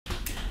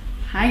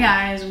Hi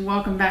guys,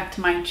 welcome back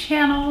to my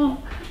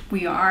channel.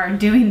 We are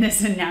doing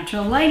this in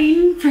natural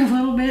lighting for a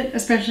little bit,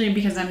 especially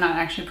because I'm not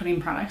actually putting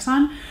products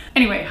on.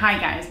 Anyway, hi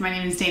guys, my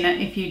name is Dana.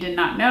 If you did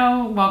not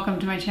know, welcome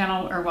to my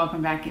channel, or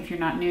welcome back if you're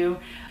not new.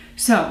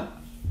 So,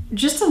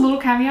 just a little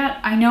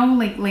caveat. I know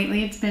like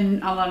lately it's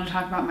been a lot of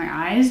talk about my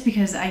eyes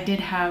because I did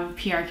have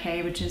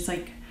PRK, which is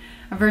like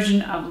a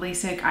version of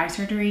LASIK eye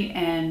surgery,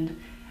 and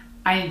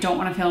I don't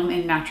want to film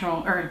in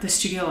natural or the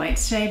studio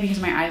lights today because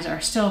my eyes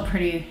are still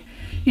pretty,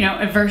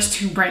 averse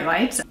to bright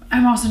lights.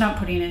 I'm also not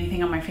putting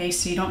anything on my face,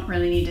 so you don't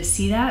really need to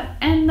see that.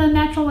 And the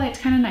natural light's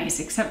kind of nice,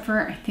 except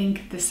for I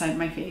think this side of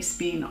my face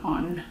being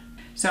on.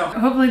 So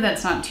hopefully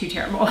that's not too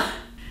terrible.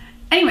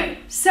 Anyway,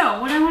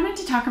 so what I wanted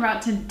to talk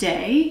about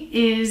today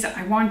is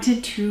I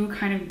wanted to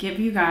kind of give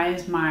you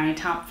guys my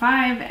top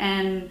 5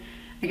 and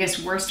I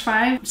guess worst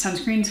 5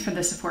 sunscreens for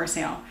the Sephora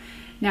sale.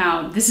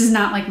 Now, this is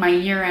not like my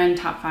year-end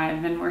top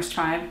 5 and worst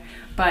 5,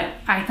 but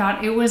I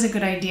thought it was a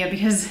good idea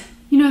because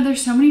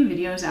there's so many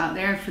videos out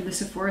there for the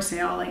Sephora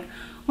sale, like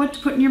what to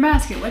put in your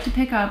basket, what to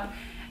pick up.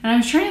 And I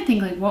was trying to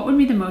think like what would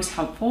be the most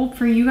helpful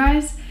for you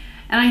guys.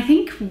 And I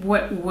think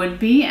what would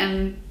be,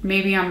 and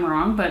maybe I'm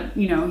wrong, but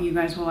you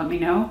guys will let me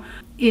know,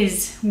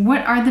 is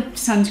what are the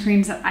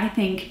sunscreens that I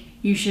think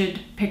you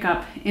should pick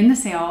up in the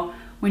sale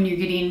when you're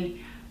getting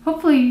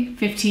hopefully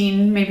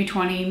 15, maybe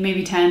 20,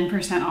 maybe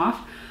 10%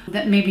 off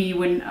that maybe you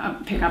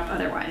wouldn't pick up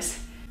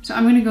otherwise. So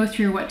I'm gonna go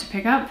through what to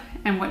pick up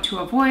and what to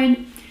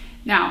avoid.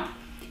 Now,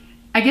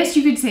 I guess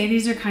you could say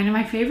these are kind of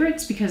my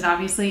favorites because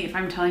obviously if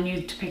I'm telling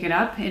you to pick it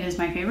up, it is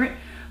my favorite.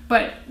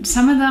 But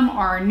some of them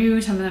are new,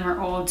 some of them are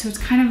old. So it's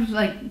kind of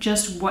like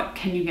just what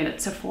can you get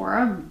at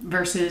Sephora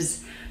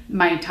versus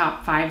my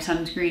top 5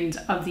 sunscreens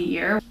of the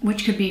year,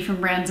 which could be from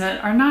brands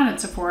that are not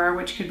at Sephora,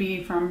 which could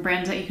be from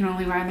brands that you can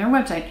only buy on their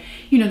website,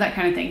 that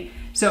kind of thing.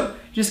 So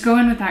just go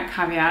in with that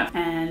caveat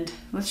and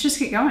let's just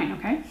get going,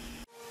 okay?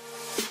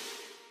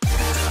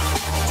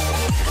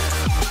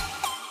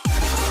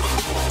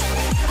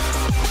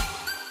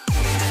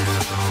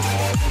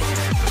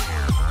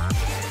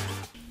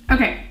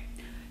 Okay,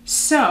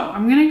 so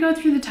I'm gonna go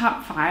through the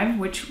top 5,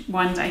 which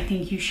ones I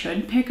think you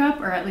should pick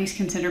up or at least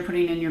consider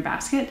putting in your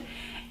basket.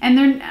 And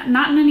they're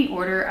not in any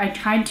order. I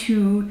tried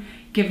to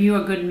give you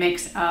a good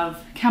mix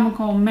of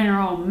chemical,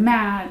 mineral,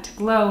 matte,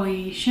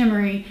 glowy,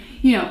 shimmery,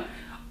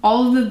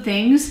 all of the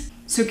things.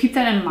 So keep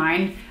that in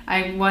mind.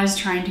 I was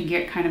trying to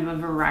get kind of a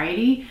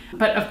variety,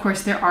 but of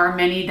course there are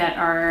many that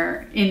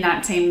are in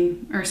that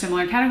same or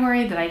similar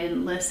category that I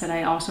didn't list that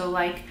I also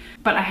like,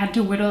 but I had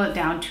to whittle it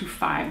down to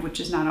 5, which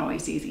is not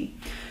always easy.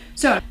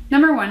 So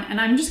number 1,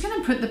 and I'm just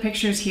gonna put the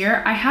pictures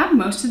here. I have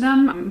most of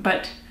them,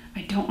 but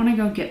I don't wanna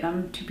go get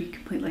them, to be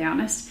completely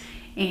honest,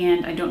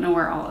 and I don't know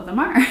where all of them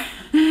are.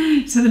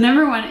 So the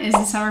number 1 is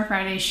the Summer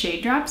Fridays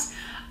Shade Drops.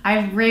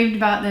 I've raved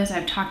about this,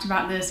 I've talked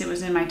about this. It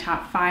was in my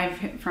top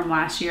 5 from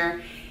last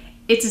year.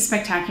 It's a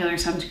spectacular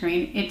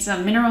sunscreen. It's a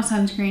mineral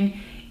sunscreen.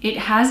 It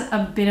has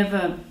a bit of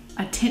a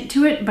tint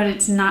to it, but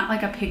it's not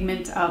like a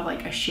pigment of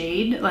like a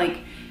shade, like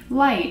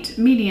light,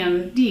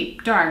 medium,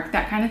 deep, dark,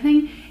 that kind of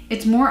thing.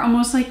 It's more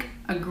almost like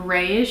a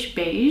grayish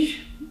beige,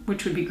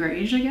 which would be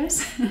grayish, I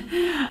guess.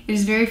 It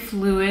is very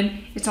fluid.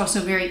 It's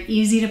also very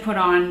easy to put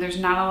on. There's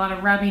not a lot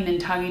of rubbing and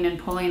tugging and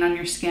pulling on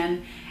your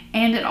skin.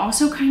 And it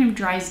also kind of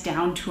dries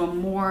down to a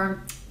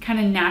more kind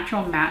of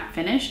natural matte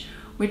finish,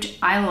 which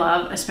I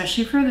love,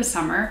 especially for the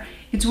summer.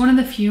 It's one of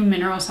the few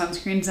mineral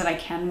sunscreens that I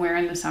can wear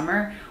in the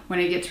summer when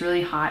it gets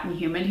really hot and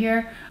humid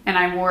here. And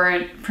I wore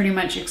it pretty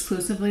much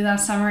exclusively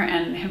last summer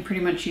and have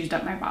pretty much used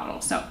up my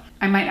bottle. So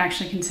I might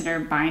actually consider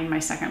buying my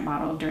second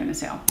bottle during the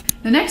sale.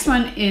 The next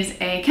one is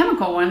a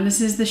chemical one. This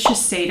is the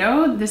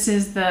Shiseido. This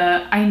is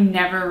the, I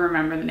never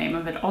remember the name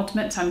of it,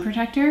 Ultimate Sun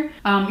Protector.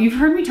 You've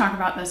heard me talk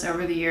about this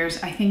over the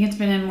years. I think it's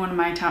been in one of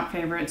my top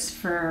favorites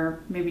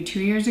for maybe 2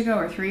 years ago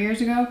or 3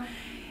 years ago.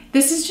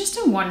 This is just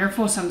a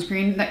wonderful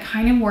sunscreen that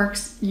kind of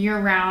works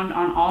year-round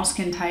on all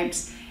skin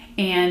types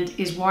and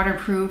is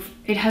waterproof.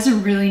 It has a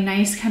really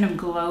nice kind of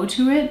glow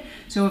to it.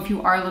 So if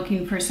you are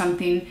looking for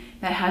something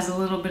that has a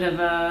little bit of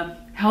a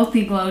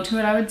healthy glow to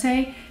it, I would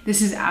say,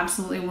 this is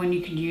absolutely one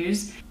you could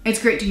use.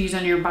 It's great to use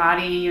on your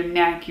body, your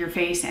neck, your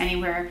face,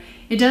 anywhere.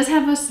 It does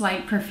have a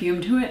slight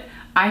perfume to it.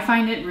 I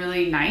find it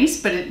really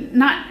nice, but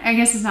I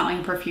guess it's not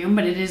like a perfume,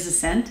 but it is a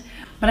scent.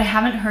 But I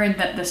haven't heard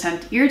that the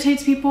scent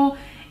irritates people,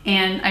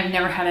 and I've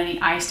never had any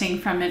eye sting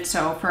from it.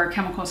 So for a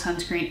chemical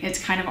sunscreen,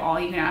 it's kind of all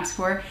you can ask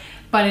for.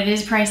 But it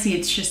is pricey.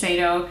 It's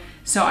Shiseido,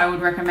 so I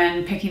would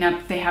recommend picking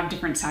up. They have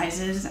different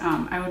sizes.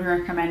 I would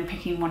recommend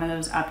picking one of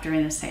those up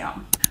during the sale.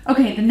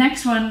 Okay, the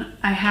next one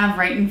I have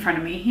right in front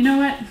of me. You know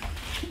what?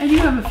 I do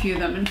have a few of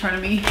them in front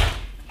of me.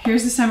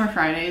 Here's the Summer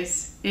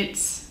Fridays.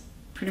 It's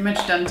pretty much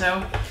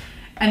donezo.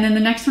 And then the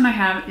next one I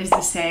have is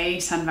the Say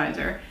Sun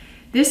Visor.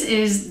 This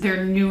is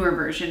their newer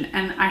version,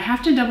 and I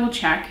have to double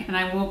check, and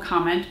I will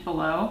comment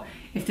below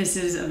if this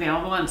is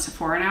available at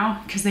Sephora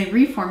now, because they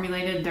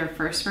reformulated their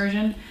first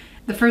version.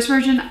 The first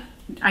version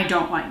I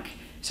don't like.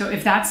 So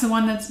if that's the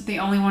one that's the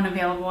only one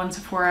available in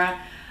Sephora,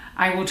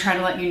 I will try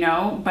to let you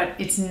know, but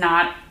it's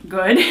not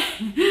good.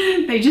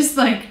 They just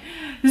like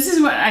This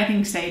is what I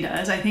think Say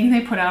does. I think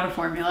they put out a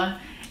formula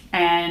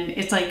and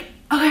it's like,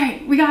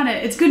 okay, we got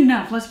it. It's good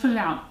enough. Let's put it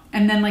out.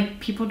 And then like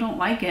people don't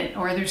like it,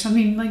 or there's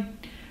something like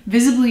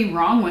visibly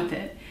wrong with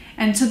it.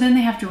 And so then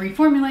they have to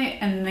reformulate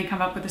and then they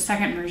come up with a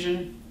second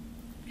version,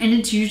 and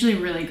it's usually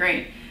really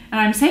great. And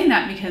I'm saying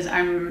that because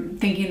I'm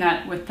thinking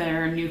that with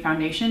their new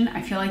foundation,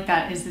 I feel like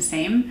that is the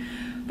same.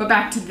 But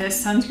back to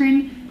this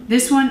sunscreen,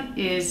 this one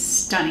is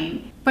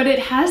stunning, but it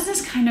has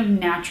this kind of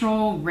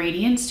natural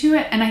radiance to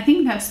it. And I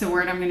think that's the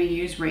word I'm going to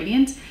use,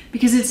 radiance,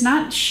 because it's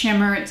not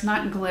shimmer, it's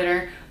not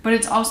glitter, but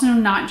it's also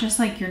not just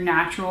like your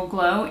natural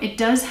glow. It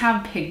does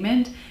have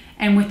pigment,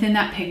 and within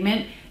that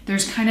pigment,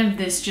 there's kind of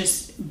this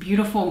just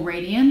beautiful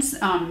radiance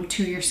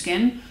to your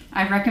skin.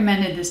 I've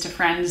recommended this to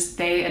friends.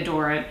 They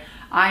adore it.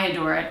 I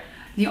adore it.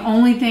 The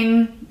only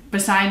thing,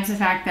 besides the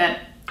fact that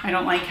I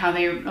don't like how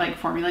they like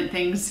formulate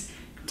things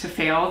to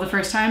fail the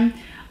first time,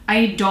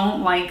 I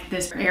don't like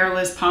this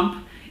airless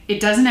pump. It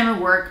doesn't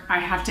ever work. I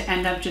have to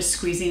end up just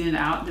squeezing it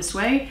out this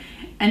way.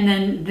 And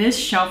then this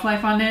shelf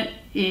life on it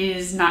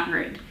is not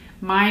great.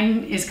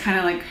 Mine is kind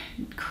of like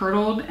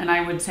curdled, and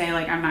I would say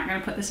like, I'm not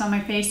gonna put this on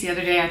my face. The other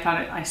day I thought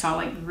I saw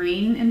like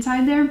green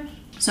inside there.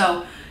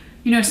 So,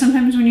 you know,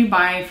 sometimes when you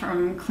buy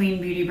from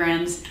clean beauty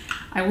brands,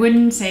 I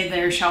wouldn't say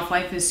their shelf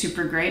life is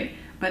super great,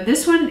 but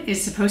this one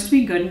is supposed to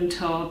be good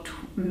until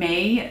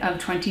May of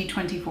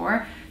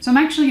 2024. So I'm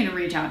actually gonna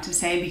reach out to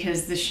Say,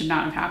 because this should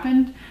not have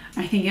happened.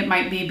 I think it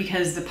might be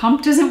because the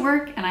pump doesn't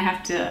work and I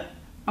have to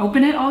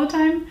open it all the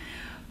time.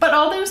 But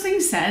all those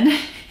things said,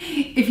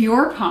 if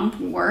your pump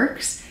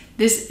works,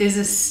 this is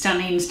a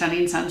stunning,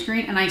 stunning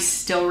sunscreen, and I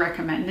still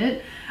recommend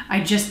it. I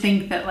just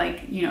think that,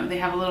 like, you know, they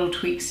have a little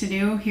tweaks to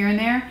do here and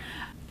there.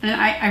 And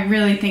I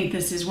really think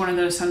this is one of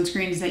those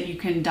sunscreens that you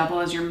can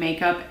double as your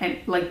makeup and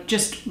like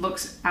just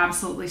looks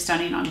absolutely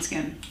stunning on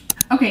skin.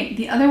 Okay,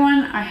 the other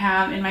one I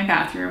have in my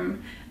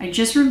bathroom, I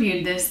just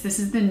reviewed this. This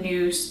is the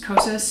new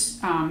Kosas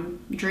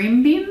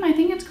Dream Beam, I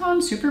think it's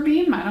called, Super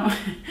Beam, I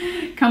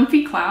don't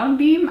Comfy Cloud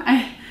Beam.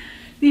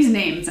 These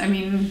names, I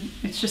mean,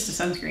 it's just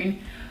a sunscreen.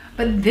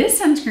 But this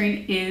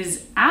sunscreen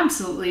is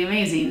absolutely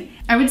amazing.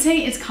 I would say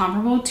it's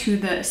comparable to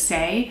the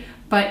Say,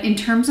 but in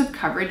terms of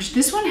coverage,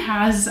 this one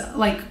has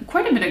like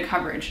quite a bit of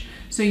coverage.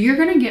 So you're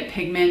gonna get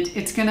pigment.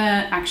 It's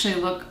gonna actually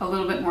look a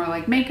little bit more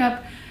like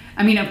makeup.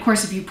 I mean, of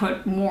course, if you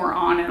put more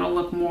on, it'll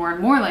look more and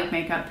more like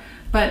makeup,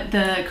 but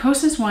the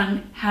Kosas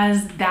one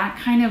has that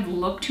kind of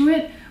look to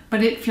it,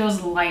 but it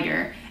feels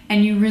lighter,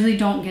 and you really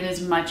don't get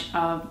as much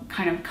of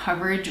kind of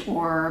coverage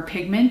or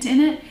pigment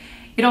in it.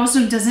 It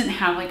also doesn't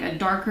have like a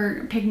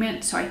darker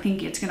pigment, so I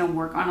think it's gonna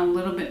work on a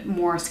little bit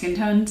more skin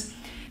tones.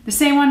 The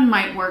Say one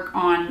might work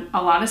on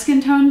a lot of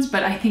skin tones,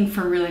 but I think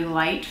for really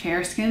light,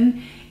 fair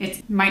skin,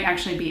 it might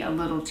actually be a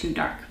little too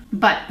dark.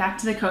 But back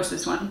to the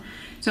Kosas one.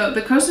 So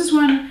the Kosas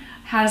one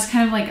has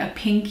kind of like a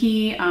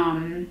pinky,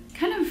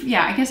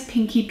 I guess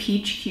pinky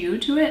peach hue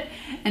to it.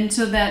 And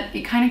so that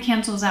it kind of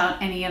cancels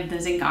out any of the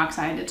zinc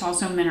oxide. It's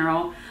also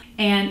mineral.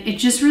 And it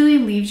just really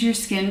leaves your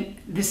skin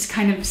this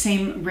kind of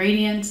same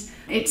radiance.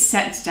 It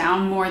sets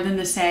down more than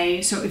the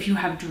Say. So if you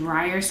have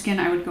drier skin,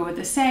 I would go with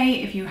the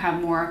Say. If you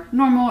have more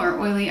normal or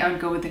oily, I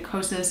would go with the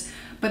Kosas.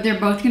 But they're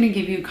both gonna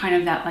give you kind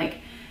of that like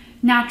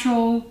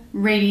natural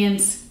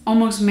radiance,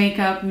 almost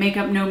makeup,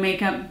 makeup, no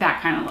makeup,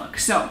 that kind of look.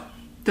 So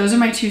those are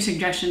my two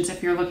suggestions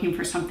if you're looking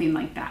for something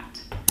like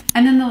that.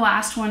 And then the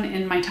last one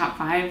in my top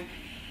 5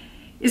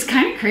 is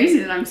kind of crazy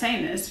that I'm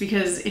saying this,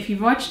 because if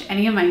you've watched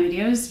any of my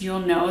videos, you'll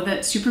know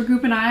that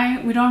Supergoop and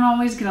I, we don't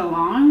always get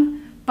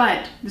along,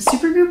 but the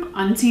Supergoop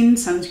Unseen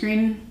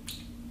Sunscreen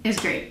is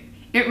great.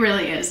 It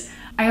really is.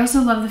 I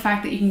also love the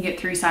fact that you can get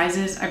 3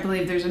 sizes. I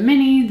believe there's a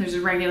mini, there's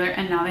a regular,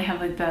 and now they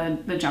have like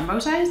the jumbo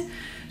size.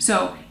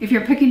 So if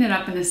you're picking it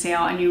up in the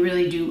sale and you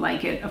really do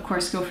like it, of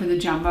course, go for the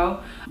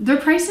jumbo. Their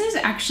prices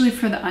actually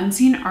for the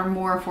Unseen are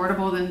more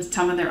affordable than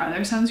some of their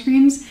other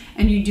sunscreens,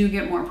 and you do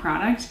get more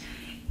product.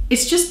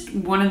 It's just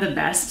one of the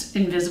best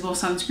invisible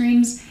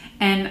sunscreens.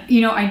 And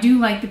you know, I do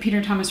like the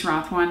Peter Thomas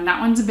Roth one.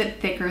 That one's a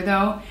bit thicker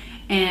though,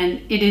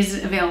 and it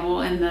is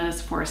available in the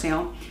Sephora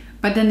Sale.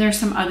 But then there's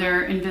some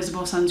other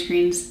invisible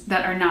sunscreens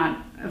that are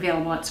not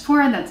available at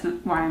Sephora. That's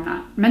why I'm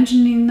not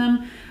mentioning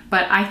them.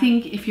 But I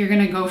think if you're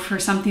gonna go for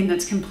something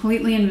that's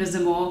completely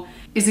invisible,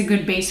 is a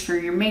good base for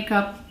your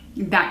makeup,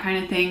 that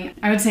kind of thing,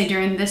 I would say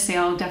during this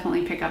sale,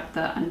 definitely pick up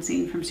the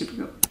Unseen from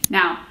Supergoop.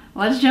 Now,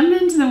 let's jump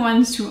into the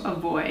ones to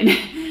avoid.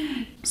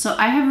 So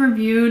I have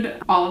reviewed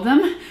all of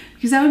them,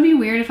 because that would be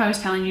weird if I was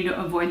telling you to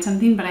avoid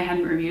something but I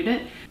hadn't reviewed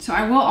it. So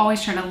I will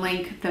always try to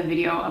link the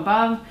video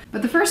above.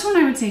 But the first one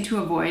I would say to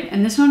avoid,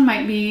 and this one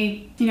might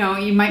be, you know,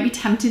 you might be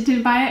tempted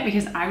to buy it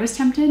because I was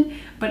tempted,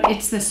 but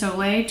it's the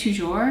Soleil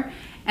Toujours.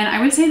 And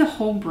I would say the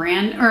whole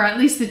brand, or at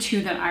least the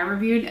 2 that I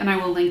reviewed, and I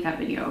will link that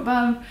video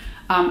above.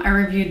 I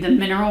reviewed the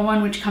mineral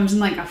one, which comes in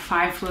like a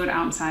 5 fluid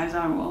ounce size.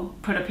 I will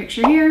put a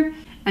picture here.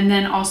 And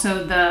then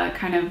also the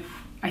kind of,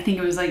 I think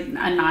it was like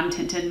a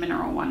non-tinted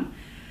mineral one.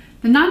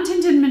 The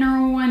non-tinted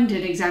mineral one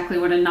did exactly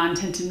what a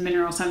non-tinted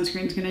mineral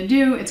sunscreen is gonna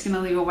do. It's gonna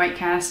leave a white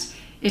cast.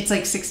 it's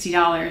like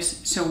 $60.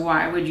 So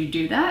why would you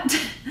do that?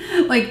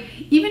 Like,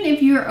 even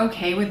if you're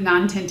okay with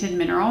non-tinted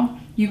mineral,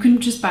 you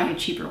can just buy a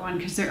cheaper one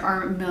because there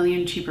are a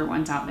million cheaper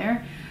ones out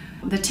there.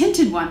 The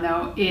tinted one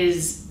though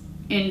is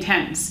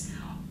intense.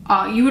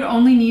 You would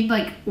only need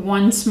like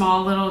one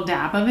small little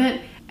dab of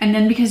it. And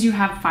then because you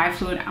have 5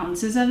 fluid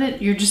ounces of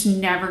it, you're just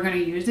never gonna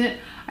use it.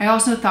 I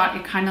also thought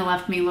it kind of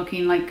left me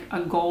looking like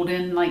a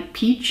golden like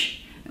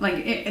peach.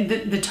 Like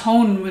the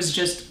tone was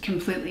just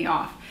completely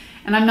off.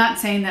 And I'm not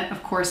saying that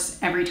of course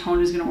every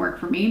tone is gonna work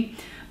for me,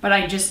 but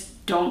I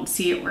just don't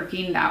see it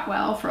working that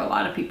well for a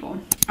lot of people.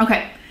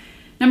 Okay,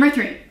 number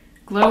 3,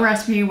 Glow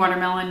Recipe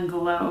Watermelon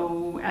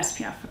Glow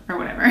SPF or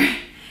whatever.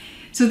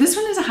 So this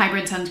one is a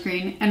hybrid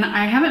sunscreen, and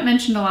I haven't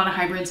mentioned a lot of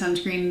hybrid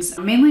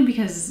sunscreens mainly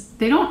because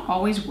they don't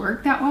always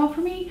work that well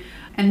for me.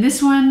 And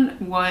this one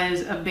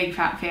was a big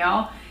fat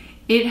fail.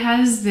 It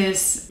has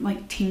this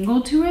like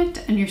tingle to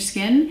it on your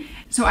skin.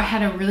 So I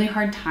had a really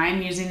hard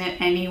time using it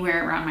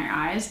anywhere around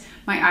my eyes.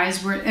 My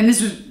eyes were, and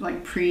this was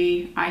like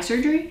pre-eye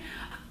surgery.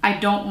 I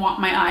don't want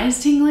my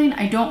eyes tingling.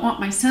 I don't want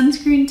my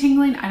sunscreen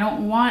tingling.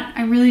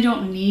 I really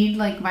don't need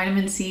like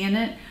vitamin C in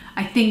it.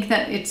 I think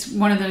that it's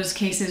one of those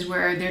cases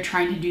where they're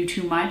trying to do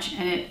too much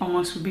and it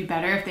almost would be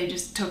better if they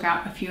just took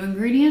out a few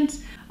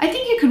ingredients. I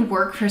think it could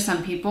work for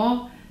some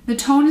people. The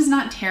tone is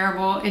not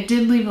terrible. It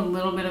did leave a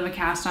little bit of a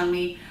cast on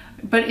me,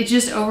 but it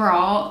just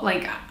overall,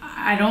 like,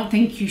 I don't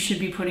think you should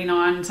be putting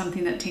on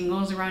something that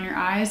tingles around your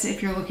eyes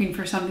if you're looking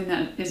for something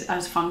that is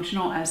as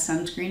functional as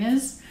sunscreen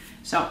is.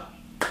 So,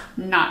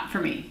 not for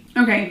me.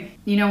 Okay,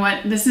 you know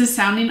what? This is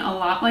sounding a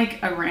lot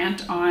like a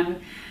rant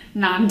on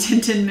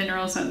non-tinted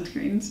mineral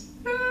sunscreens.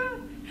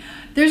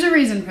 There's a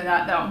reason for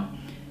that though.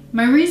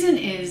 My reason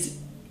is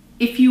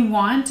if you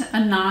want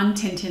a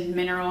non-tinted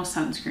mineral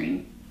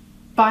sunscreen,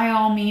 by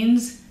all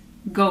means,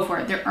 go for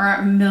it. There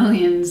are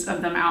millions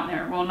of them out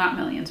there. Well, not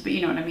millions, but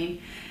you know what I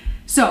mean.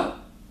 So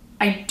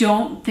I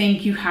don't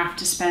think you have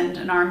to spend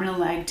an arm and a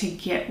leg to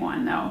get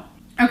one though.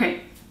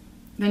 Okay,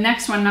 the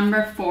next one,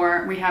 number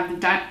 4, we have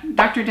the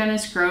Dr.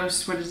 Dennis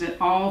Gross, what is it?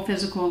 All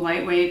Physical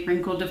Lightweight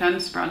Wrinkle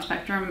Defense Broad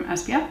Spectrum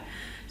SPF.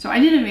 So I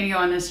did a video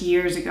on this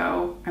years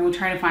ago. I will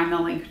try to find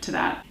the link to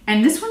that.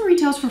 And this one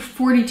retails for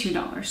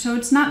 $42. So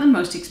it's not the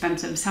most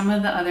expensive. Some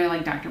of the other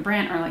like Dr.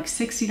 Brandt are like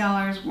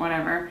 $60,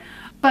 whatever.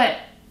 But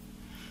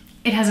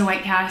it has a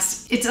white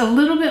cast. It's a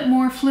little bit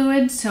more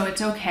fluid, so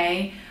it's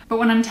okay. But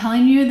when I'm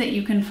telling you that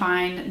you can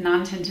find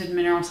non-tinted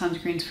mineral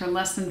sunscreens for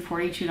less than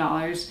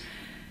 $42,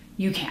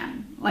 you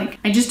can. Like,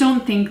 I just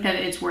don't think that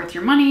it's worth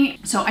your money.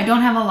 So I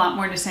don't have a lot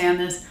more to say on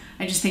this.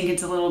 I just think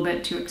it's a little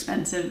bit too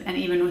expensive, and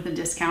even with a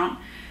discount,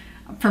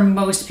 for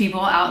most people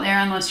out there,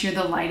 unless you're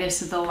the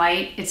lightest of the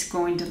light, it's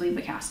going to leave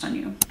a cast on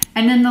you.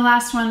 And then the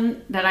last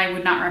one that I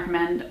would not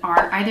recommend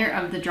are either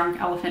of the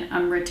Drunk Elephant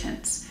Umbra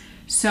tints.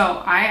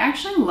 So I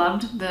actually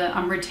loved the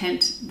Umbra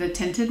tint, the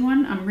tinted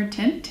one, Umbra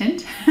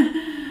tint.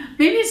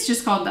 Maybe it's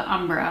just called the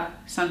Umbra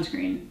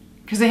sunscreen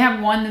because they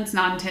have one that's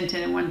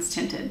non-tinted and one's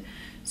tinted.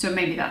 So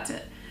maybe that's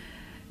it.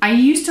 I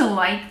used to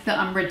like the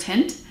Umbra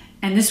tint,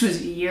 and this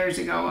was years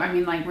ago. I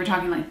mean, like, we're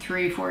talking like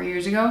 3 or 4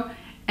 years ago.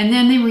 And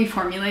then they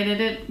reformulated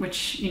it,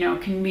 which, you know,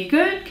 can be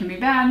good, can be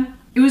bad.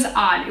 It was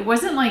odd. It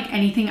wasn't like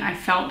anything I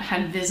felt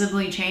had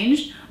visibly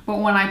changed, but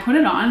when I put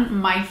it on,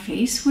 my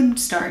face would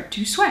start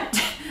to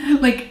sweat.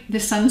 Like, the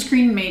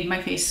sunscreen made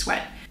my face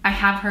sweat. I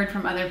have heard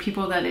from other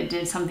people that it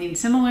did something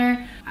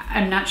similar.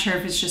 I'm not sure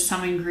if it's just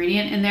some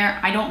ingredient in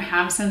there. I don't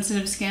have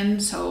sensitive skin,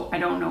 so I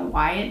don't know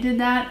why it did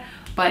that,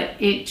 but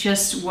it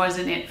just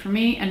wasn't it for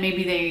me. And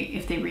maybe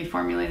if they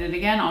reformulate it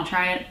again, I'll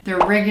try it. Their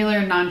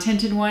regular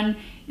non-tinted one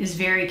is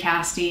very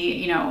casty.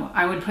 You know,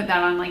 I would put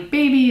that on like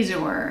babies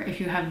or if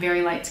you have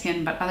very light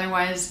skin, but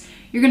otherwise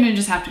you're gonna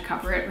just have to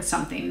cover it with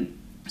something.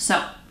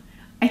 So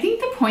I think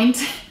the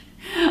point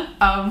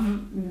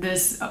of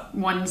this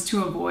ones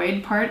to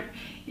avoid part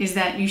is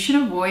that you should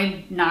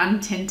avoid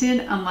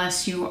non-tinted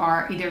unless you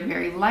are either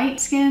very light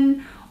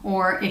skin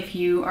or if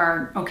you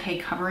are okay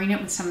covering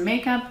it with some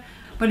makeup.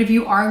 But if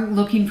you are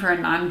looking for a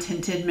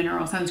non-tinted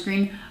mineral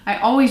sunscreen, I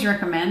always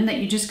recommend that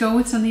you just go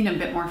with something a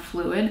bit more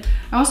fluid.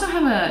 I also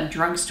have a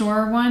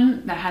drugstore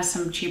one that has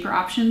some cheaper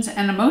options,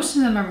 and most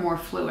of them are more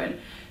fluid.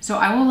 So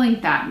I will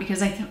link that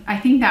because I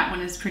think that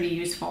one is pretty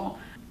useful.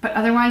 But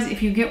otherwise,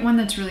 if you get one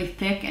that's really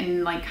thick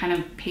and like kind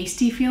of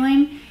pasty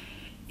feeling,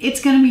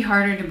 it's gonna be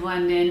harder to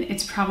blend in.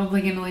 It's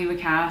probably gonna leave a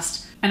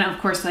cast. And of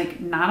course, like,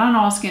 not on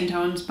all skin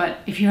tones, but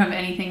if you have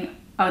anything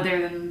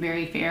other than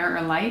very fair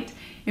or light,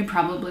 it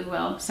probably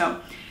will. So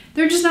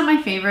they're just not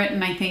my favorite,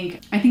 and I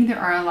think there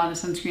are a lot of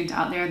sunscreens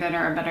out there that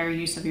are a better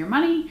use of your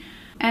money.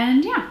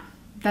 And yeah,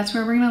 that's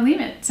where we're gonna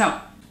leave it. So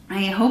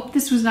I hope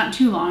this was not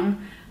too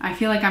long. I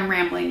feel like I'm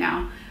rambling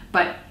now,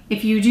 but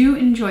if you do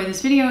enjoy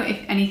this video, if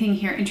anything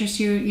here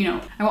interests you, you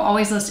know, I will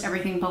always list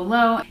everything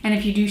below. And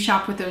if you do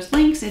shop with those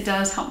links, it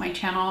does help my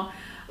channel.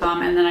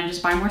 And then I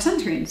just buy more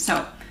sunscreens.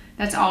 So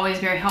that's always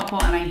very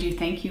helpful. And I do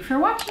thank you for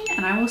watching,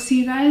 and I will see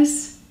you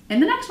guys in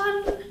the next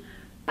one.